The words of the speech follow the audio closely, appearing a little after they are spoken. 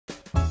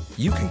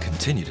You can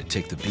continue to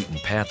take the beaten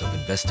path of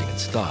investing in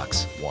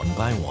stocks one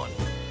by one.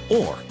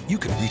 Or you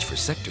can reach for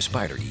Sector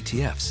Spider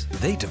ETFs.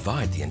 They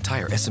divide the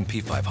entire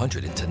S&P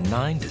 500 into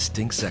 9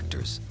 distinct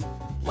sectors,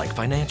 like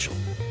financial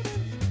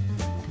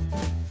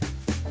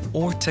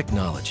or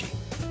technology.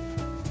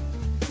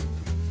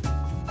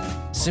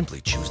 Simply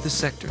choose the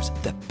sectors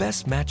that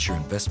best match your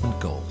investment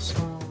goals.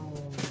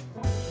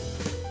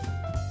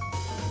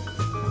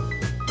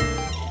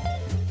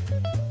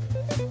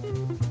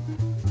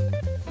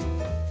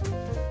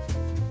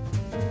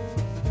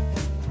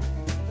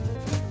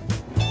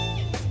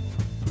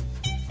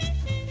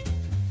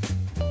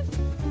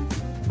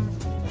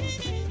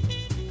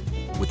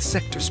 With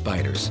Sector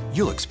Spiders,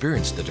 you'll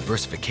experience the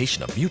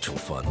diversification of mutual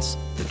funds,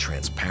 the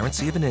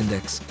transparency of an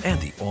index, and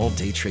the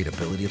all-day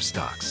tradability of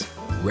stocks.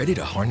 Ready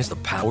to harness the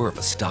power of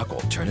a stock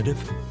alternative?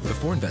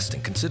 Before investing,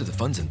 consider the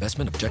fund's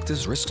investment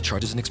objectives, risks,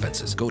 charges, and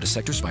expenses. Go to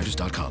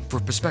sectorspiders.com for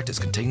prospectus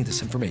containing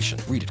this information.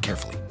 Read it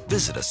carefully.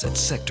 Visit us at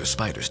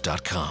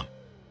sectorspiders.com.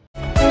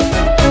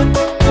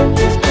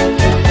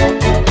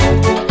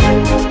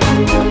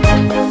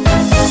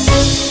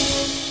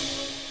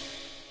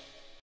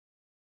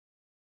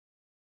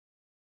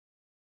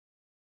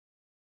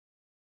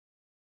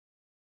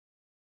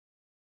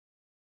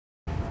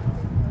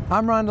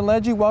 I'm Ron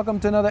DeLegge.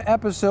 Welcome to another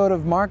episode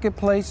of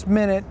Marketplace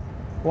Minute.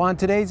 Well, on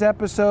today's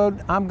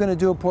episode, I'm going to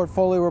do a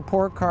portfolio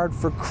report card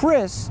for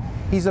Chris.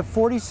 He's a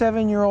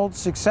 47-year-old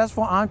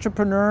successful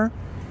entrepreneur.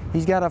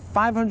 He's got a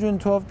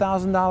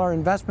 $512,000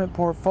 investment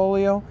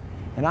portfolio,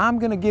 and I'm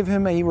going to give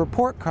him a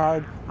report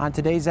card on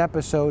today's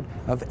episode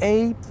of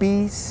A,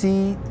 B,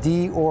 C,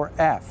 D, or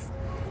F.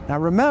 Now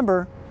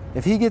remember,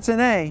 if he gets an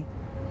A,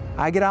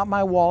 I get out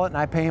my wallet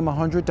and I pay him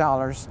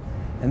 $100.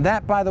 And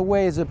that, by the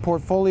way, is a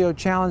portfolio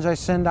challenge I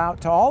send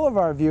out to all of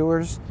our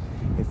viewers.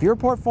 If your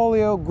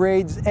portfolio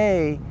grades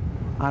A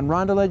on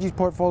Ron DeLegge's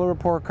portfolio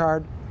report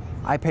card,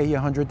 I pay you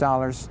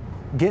 $100.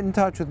 Get in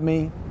touch with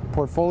me,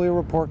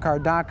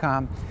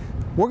 portfolioreportcard.com.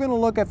 We're going to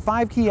look at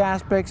 5 key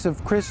aspects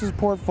of Chris's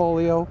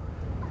portfolio: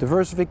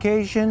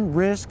 diversification,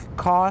 risk,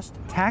 cost,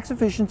 tax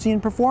efficiency,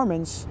 and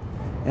performance.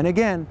 And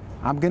again,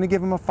 I'm going to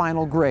give him a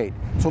final grade.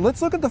 So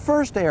let's look at the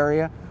first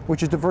area,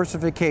 which is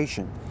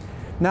diversification.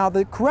 Now,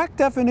 the correct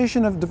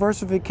definition of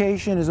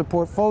diversification is a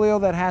portfolio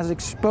that has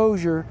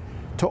exposure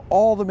to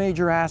all the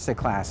major asset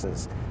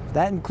classes.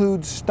 That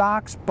includes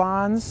stocks,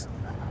 bonds,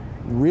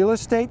 real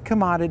estate,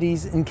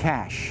 commodities, and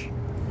cash.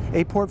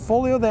 A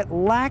portfolio that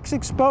lacks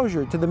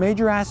exposure to the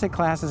major asset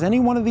classes,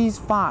 any one of these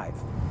 5,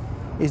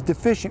 is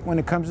deficient when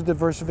it comes to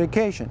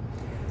diversification.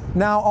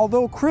 Now,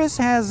 although Chris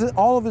has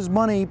all of his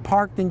money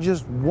parked in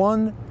just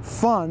one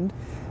fund,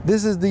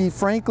 this is the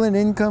Franklin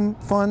Income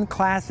Fund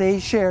Class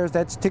A shares.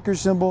 That's ticker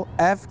symbol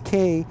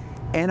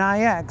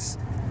FKNIX.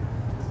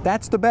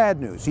 That's the bad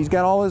news. He's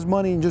got all his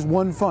money in just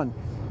one fund.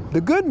 The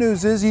good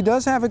news is he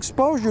does have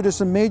exposure to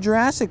some major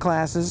asset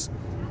classes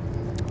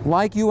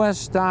like U.S.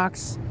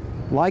 stocks,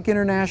 like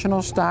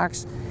international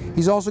stocks.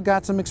 He's also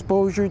got some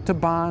exposure to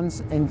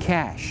bonds and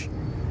cash.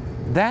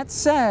 That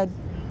said,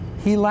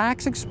 he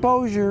lacks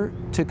exposure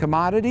to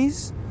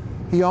commodities.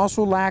 He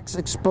also lacks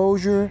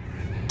exposure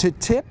to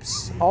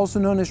TIPS, also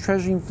known as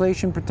Treasury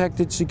Inflation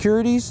Protected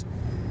Securities,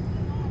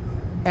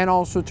 and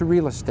also to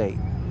real estate.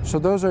 So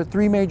those are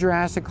 3 major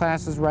asset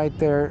classes right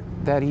there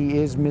that he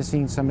is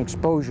missing some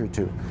exposure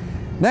to.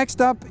 Next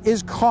up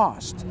is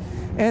cost.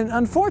 And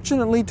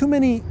unfortunately, too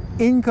many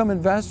income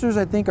investors,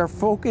 I think, are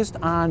focused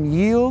on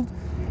yield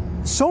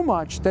so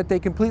much that they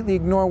completely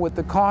ignore what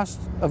the cost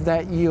of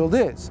that yield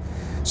is.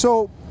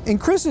 So in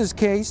Chris's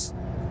case,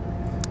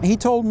 he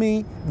told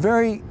me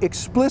very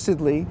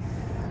explicitly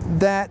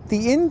that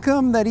the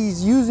income that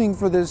he's using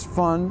for this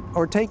fund,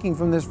 or taking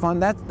from this fund,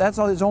 that's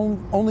his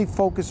only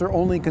focus or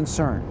only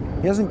concern.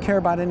 He doesn't care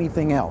about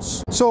anything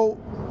else. So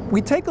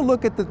we take a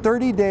look at the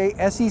 30-day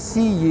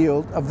SEC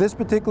yield of this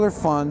particular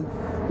fund,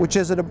 which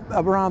is at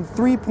around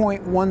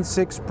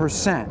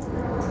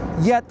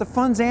 3.16%. Yet the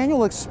fund's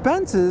annual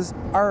expenses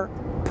are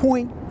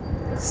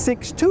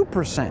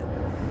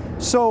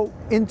 0.62%. So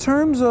in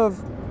terms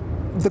of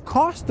the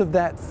cost of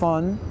that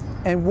fund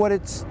and what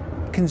it's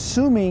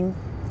consuming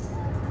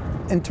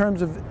in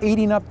terms of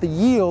eating up the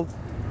yield,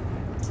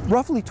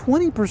 roughly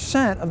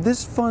 20% of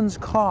this fund's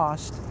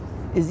cost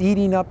is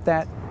eating up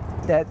that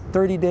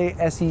 30-day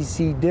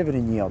SEC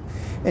dividend yield.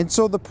 And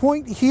so the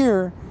point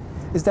here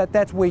is that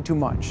that's way too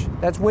much.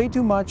 That's way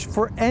too much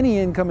for any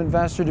income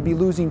investor to be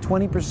losing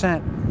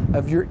 20%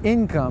 of your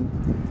income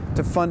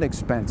to fund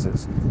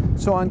expenses.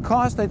 So on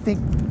cost, I think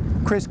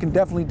Chris can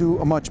definitely do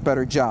a much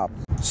better job.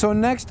 So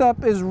next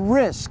up is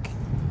risk.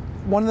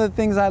 One of the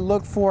things I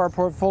look for are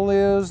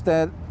portfolios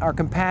that are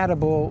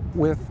compatible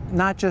with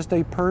not just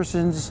a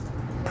person's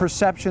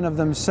perception of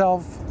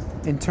themselves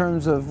in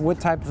terms of what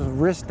types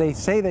of risk they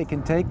say they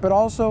can take, but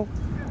also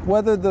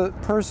whether the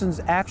person's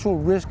actual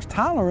risk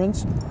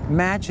tolerance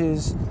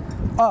matches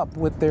up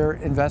with their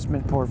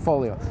investment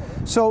portfolio.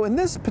 So in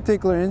this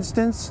particular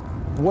instance,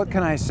 what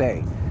can I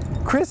say?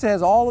 Chris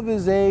has all of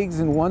his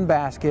eggs in one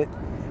basket,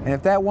 and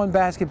if that one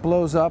basket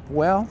blows up,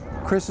 well,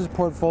 Chris's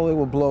portfolio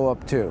will blow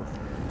up too.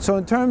 So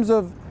in terms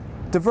of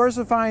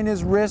diversifying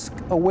his risk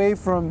away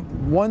from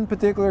one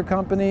particular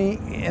company,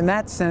 in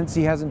that sense,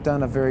 he hasn't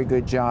done a very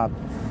good job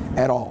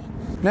at all.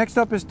 Next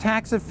up is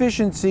tax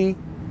efficiency.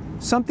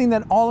 Something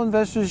that all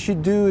investors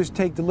should do is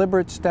take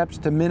deliberate steps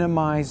to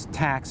minimize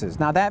taxes.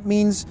 Now that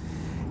means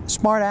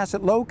smart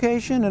asset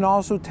location and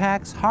also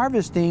tax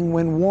harvesting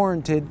when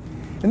warranted.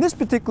 In this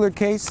particular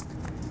case,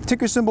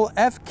 ticker symbol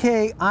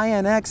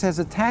FKINX has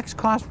a tax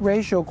cost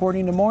ratio,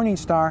 according to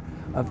Morningstar,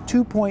 of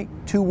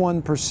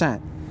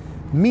 2.21%,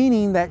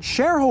 meaning that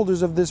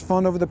shareholders of this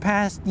fund over the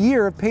past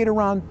year have paid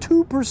around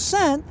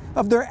 2%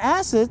 of their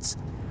assets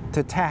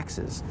to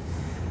taxes.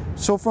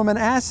 So from an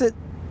asset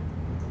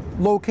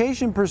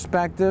location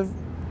perspective,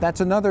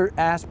 that's another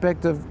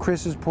aspect of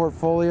Chris's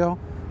portfolio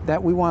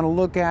that we want to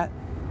look at.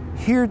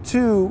 Here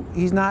too,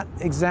 he's not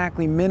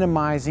exactly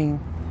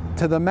minimizing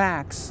to the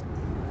max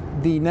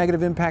the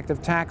negative impact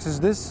of taxes.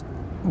 This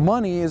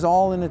money is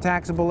all in a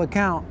taxable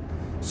account.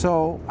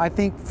 So I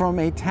think from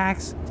a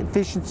tax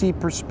efficiency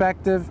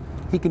perspective,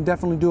 he can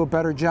definitely do a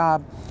better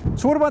job.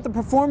 So what about the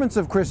performance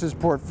of Chris's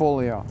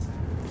portfolio?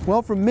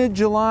 Well, from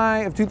mid-July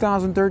of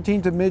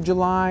 2013 to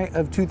mid-July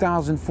of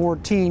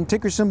 2014,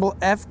 ticker symbol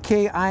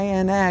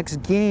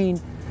FKINX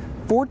gained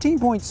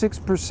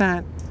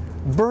 14.6%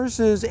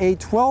 versus a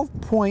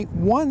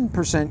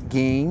 12.1%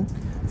 gain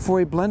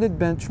for a blended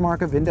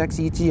benchmark of index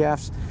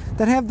ETFs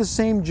that have the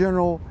same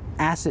general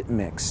asset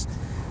mix.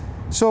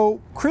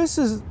 So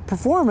Chris's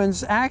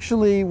performance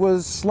actually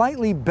was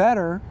slightly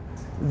better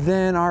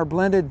than our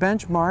blended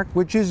benchmark,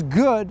 which is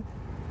good,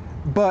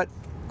 but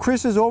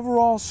Chris's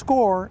overall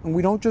score, and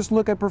we don't just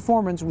look at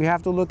performance, we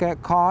have to look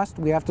at cost,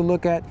 we have to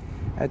look at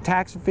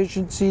tax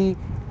efficiency,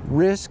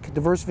 risk,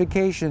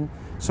 diversification.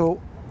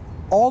 So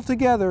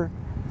altogether,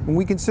 when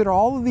we consider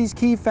all of these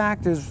key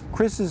factors,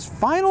 Chris's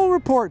final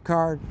report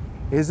card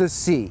is a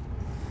C.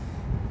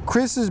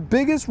 Chris's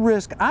biggest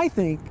risk, I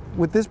think,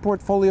 with this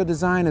portfolio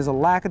design is a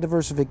lack of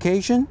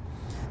diversification.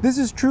 This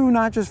is true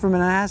not just from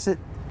an asset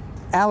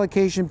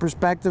allocation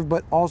perspective,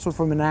 but also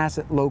from an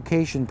asset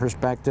location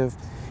perspective.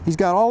 He's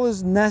got all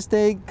his nest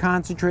egg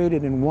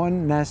concentrated in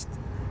one nest,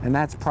 and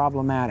that's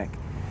problematic.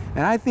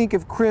 And I think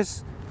if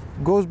Chris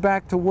goes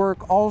back to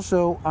work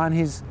also on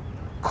his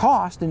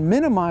cost and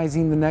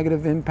minimizing the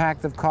negative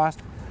impact of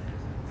cost,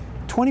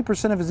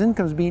 20% of his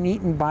income is being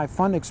eaten by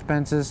fund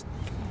expenses,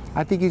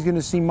 I think he's going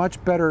to see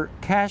much better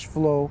cash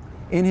flow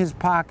in his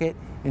pocket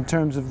in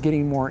terms of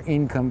getting more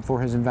income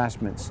for his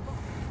investments.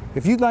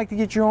 If you'd like to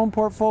get your own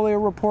portfolio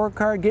report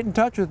card, get in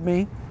touch with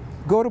me.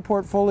 Go to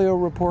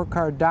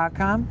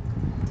portfolioreportcard.com.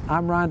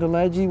 I'm Ron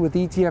DeLegge with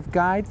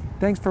ETFguide.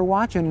 Thanks for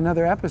watching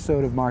another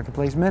episode of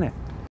Marketplace Minute.